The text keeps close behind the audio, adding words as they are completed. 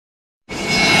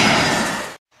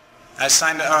I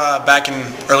signed back in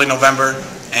early November,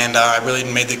 and I really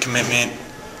made the commitment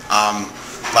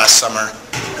last summer.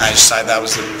 I decided that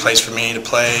was the place for me to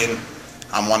play, and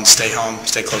I wanted to stay home,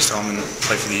 stay close to home, and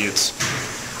play for the Utes.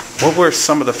 What were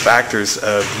some of the factors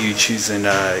of you choosing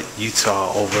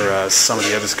Utah over some of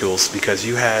the other schools? Because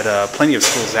you had plenty of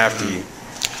schools after you.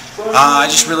 I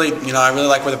just really, I really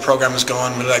like where the program is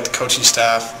going. Really like the coaching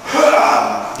staff.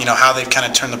 How they've kind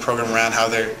of turned the program around, how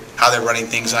they're running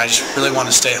things. And I just really want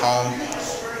to stay home,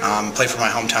 play for my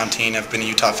hometown team. I've been a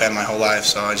Utah fan my whole life,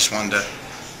 so I just wanted to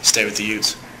stay with the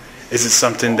Utes. Is it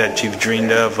something that you've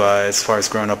dreamed of as far as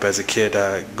growing up as a kid,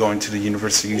 going to the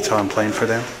University of Utah and playing for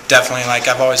them? Definitely.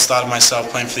 I've always thought of myself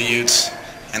playing for the Utes,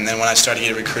 and then when I started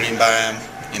getting recruiting by them,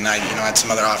 and I had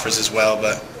some other offers as well,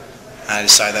 but I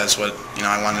decided that's what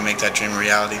I wanted to make that dream a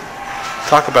reality.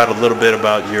 Talk about a little bit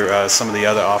about your some of the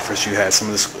other offers you had.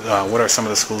 What are some of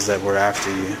the schools that were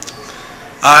after you?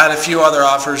 I had a few other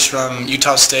offers from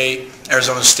Utah State,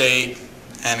 Arizona State,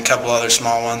 and a couple other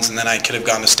small ones, and then I could have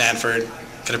gone to Stanford.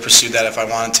 Could have pursued that if I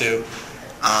wanted to,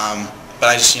 but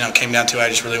I just came down to it. I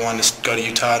just really wanted to go to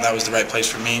Utah, and that was the right place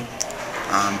for me.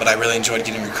 But I really enjoyed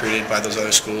getting recruited by those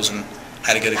other schools and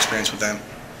had a good experience with them.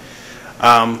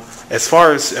 As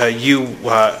far as you,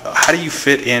 how do you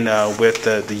fit in with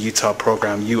the Utah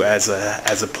program? You as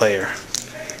a player?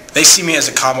 They see me as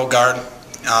a combo guard.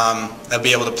 I'll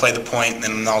be able to play the point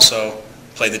and also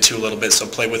play the two a little bit. So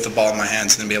play with the ball in my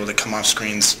hands and then be able to come off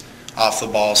screens off the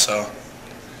ball. So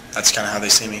that's kind of how they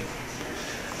see me.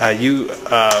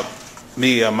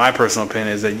 My personal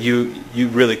opinion is that you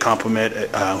really compliment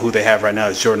who they have right now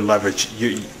is Jordan Leverage.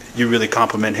 You really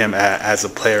compliment him as a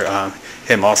player.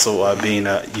 Him also being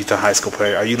a Utah high school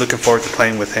player. Are you looking forward to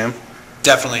playing with him?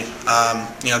 Definitely.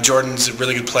 Jordan's a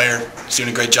really good player. He's doing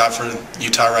a great job for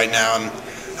Utah right now, and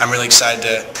I'm really excited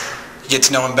to get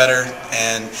to know him better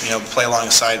and play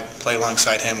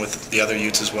alongside him with the other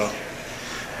Utes as well.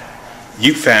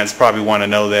 Ute fans probably want to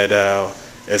know that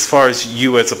as far as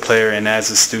you as a player and as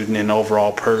a student and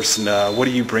overall person, what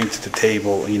do you bring to the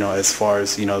table, as far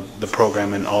as, the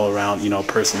program and all around,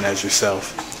 person as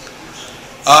yourself?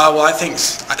 Well, I think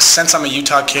since I'm a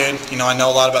Utah kid, I know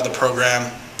a lot about the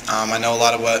program. I know a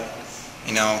lot of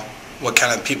what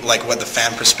kind of people, what the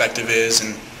fan perspective is,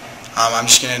 and I'm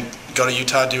just going to go to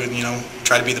Utah,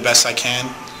 try to be the best I can,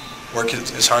 work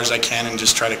as hard as I can, and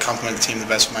just try to complement the team the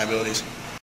best of my abilities.